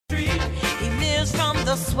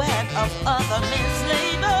the sweat of other men's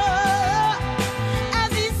labor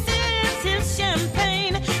as he sips his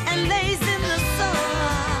champagne and lays in the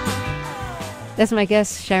sun. That's my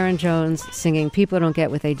guest, Sharon Jones, singing People Don't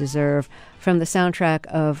Get What They Deserve from the soundtrack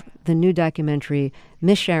of the new documentary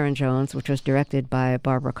Miss Sharon Jones, which was directed by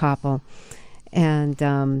Barbara Koppel. And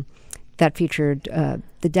that featured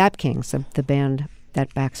the Dap Kings, the band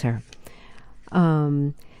that backs her.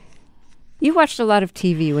 You watched a lot of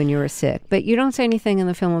TV when you were sick, but you don't say anything in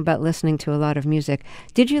the film about listening to a lot of music.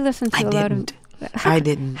 Did you listen to a lot of... I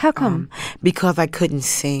didn't. How come? Because I couldn't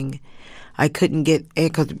sing. I couldn't get air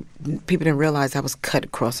because people didn't realize I was cut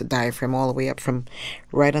across the diaphragm all the way up from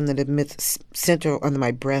right under the center under my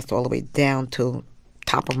breast all the way down to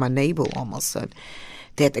top of my navel almost. So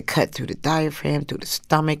they had to cut through the diaphragm, through the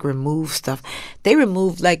stomach, remove stuff. They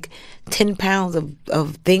removed like 10 pounds of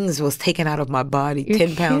things was taken out of my body. You're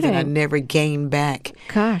 10 pounds kidding. and I never gained back.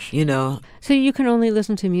 Gosh. You know. So you can only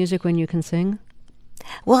listen to music when you can sing?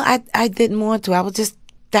 Well, I didn't want to. I was just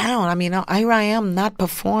down. I mean, here I am not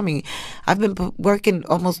performing. I've been working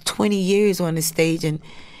almost 20 years on the stage, and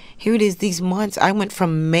here it is these months. I went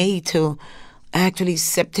from May to actually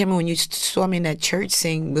September when you saw me in that church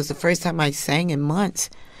sing was the first time I sang in months,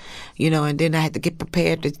 you know, and then I had to get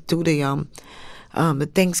prepared to do the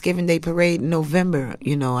Thanksgiving Day parade in November.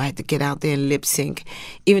 You know, I had to get out there and lip sync.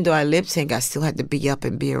 Even though I lip sync, I still had to be up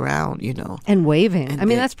and be around, you know. And waving. And I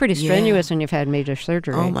mean, then, that's pretty strenuous when you've had major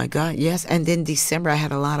surgery. Oh, my God, yes. And then December, I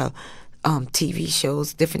had a lot of TV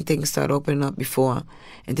shows. Different things started opening up before.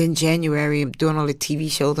 And then January, I'm doing all the TV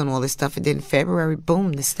shows and all this stuff. And then February,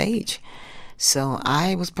 boom, the stage. So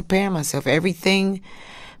I was preparing myself. Everything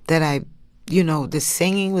that the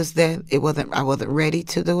singing was there. I wasn't ready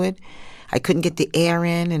to do it. I couldn't get the air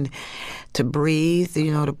in and to breathe,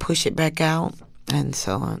 you know, to push it back out. And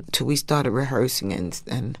so on, till we started rehearsing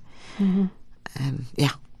and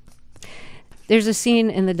yeah. There's a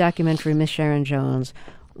scene in the documentary Miss Sharon Jones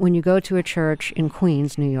when you go to a church in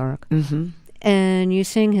Queens, New York, and you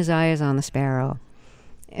sing His Eye is on the Sparrow.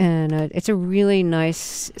 And it's a really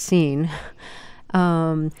nice scene.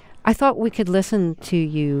 I thought we could listen to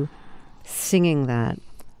you singing that.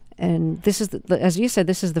 And this is, as you said,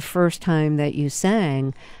 this is the first time that you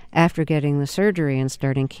sang after getting the surgery and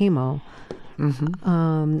starting chemo.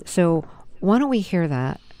 So why don't we hear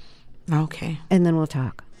that? Okay. And then we'll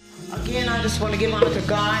talk. Again, I just want to give honor to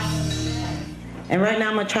God. And right now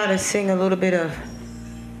I'm going to try to sing a little bit of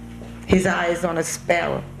His Eyes on a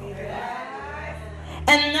Sparrow.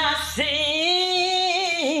 And I sing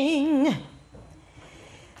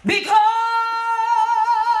because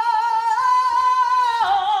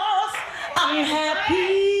I'm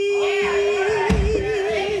happy.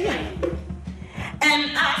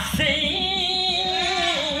 And I sing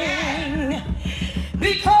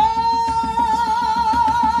because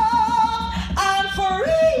I'm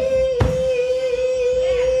free.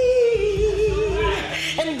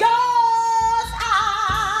 And God's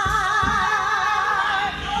eye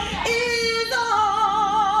is on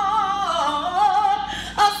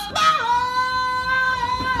a sparrow.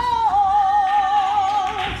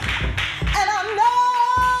 And I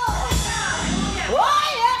know, oh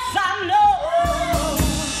yes I know,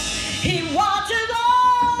 He watches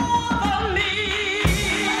over me.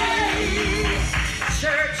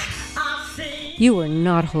 Church, I sing. You were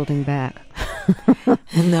not holding back.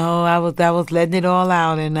 No, I was letting it all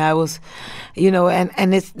out, and I was, you know,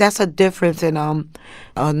 and that's a difference. And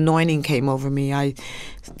anointing came over me. I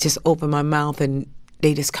just opened my mouth, and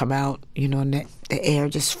they just come out, you know, and the air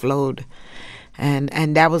just flowed,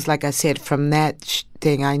 and that was, like I said, from that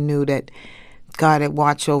thing, I knew that God had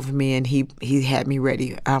watched over me, and He had me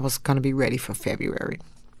ready. I was going to be ready for February.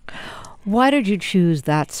 Why did you choose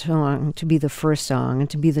that song to be the first song and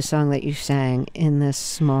to be the song that you sang in this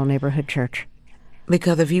small neighborhood church?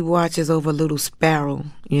 Because if He watches over a little sparrow,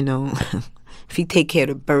 you know, if He take care of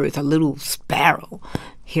the birds, a little sparrow,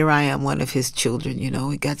 here I am, one of His children, you know.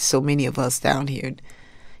 We got so many of us down here,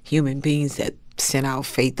 human beings that send our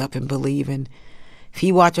faith up and believe. And if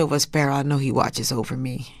He watch over a sparrow, I know He watches over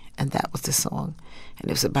me. And that was the song. And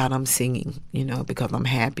it was about I'm singing, you know, because I'm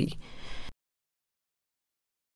happy.